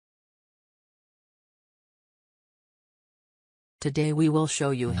Today we will show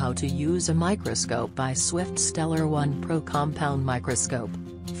you how to use a microscope by Swift Stellar 1 Pro Compound Microscope.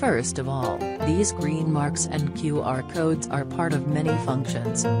 First of all, these green marks and QR codes are part of many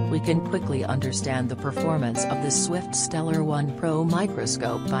functions. We can quickly understand the performance of the Swift Stellar 1 Pro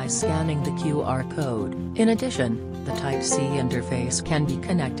microscope by scanning the QR code. In addition, the Type-C interface can be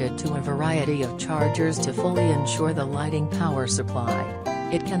connected to a variety of chargers to fully ensure the lighting power supply.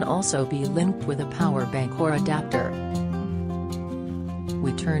 It can also be linked with a power bank or adapter.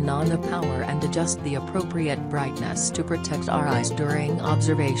 We turn on the power and adjust the appropriate brightness to protect our eyes during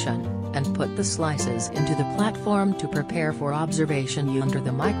observation, and put the slices into the platform to prepare for observation under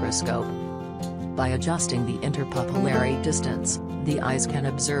the microscope. By adjusting the interpupillary distance, the eyes can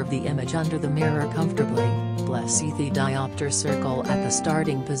observe the image under the mirror comfortably. Place the diopter circle at the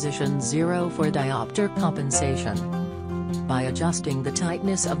starting position 0 for diopter compensation. By adjusting the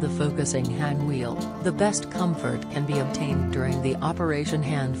tightness of the focusing hand wheel, the best comfort can be obtained during the operation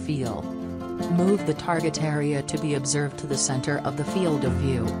hand feel. Move the target area to be observed to the center of the field of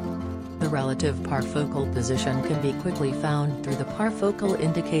view. The relative parfocal position can be quickly found through the parfocal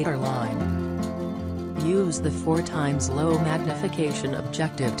indicator line. Use the 4 times low magnification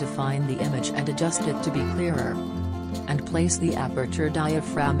objective to find the image and adjust it to be clearer. And place the aperture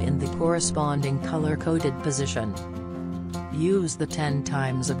diaphragm in the corresponding color-coded position. Use the 10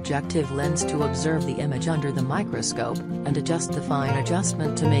 times objective lens to observe the image under the microscope, and adjust the fine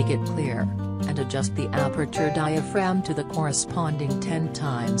adjustment to make it clear, and adjust the aperture diaphragm to the corresponding 10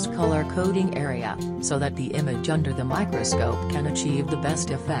 times color coding area, so that the image under the microscope can achieve the best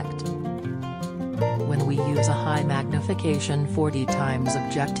effect. When we use a high magnification 40 times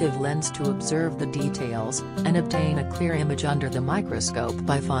objective lens to observe the details, and obtain a clear image under the microscope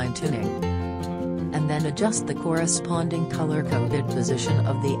by fine-tuning, and then adjust the corresponding color-coded position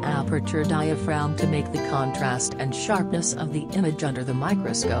of the aperture diaphragm to make the contrast and sharpness of the image under the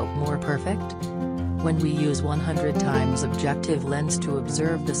microscope more perfect. When we use 100 times objective lens to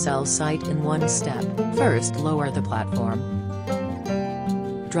observe the cell site in one step, first lower the platform.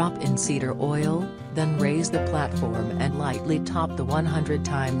 Drop in cedar oil, then raise the platform and lightly top the 100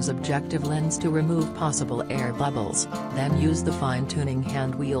 times objective lens to remove possible air bubbles, then use the fine-tuning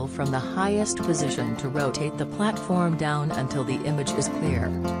hand wheel from the highest position to rotate the platform down until the image is clear.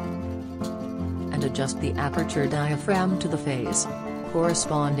 And adjust the aperture diaphragm to the phase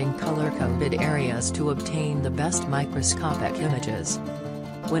corresponding color-coded areas to obtain the best microscopic images.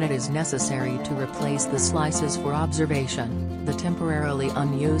 When it is necessary to replace the slices for observation, the temporarily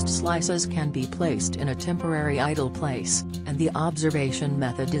unused slices can be placed in a temporary idle place, and the observation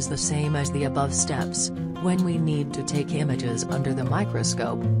method is the same as the above steps. When we need to take images under the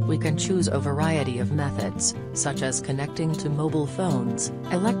microscope, we can choose a variety of methods, such as connecting to mobile phones,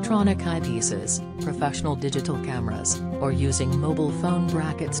 electronic eyepieces, professional digital cameras, or using mobile phone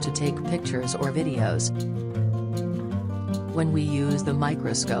brackets to take pictures or videos. When we use the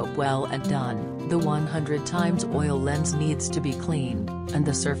microscope well and done, the 100 times oil lens needs to be cleaned, and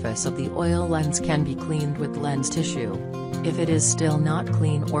the surface of the oil lens can be cleaned with lens tissue. If it is still not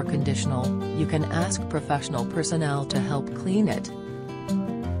clean or conditional, you can ask professional personnel to help clean it.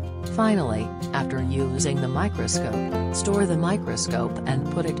 Finally, after using the microscope, store the microscope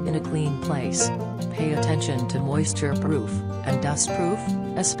and put it in a clean place. Pay attention to moisture-proof and dust-proof,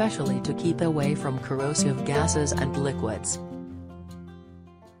 especially to keep away from corrosive gases and liquids.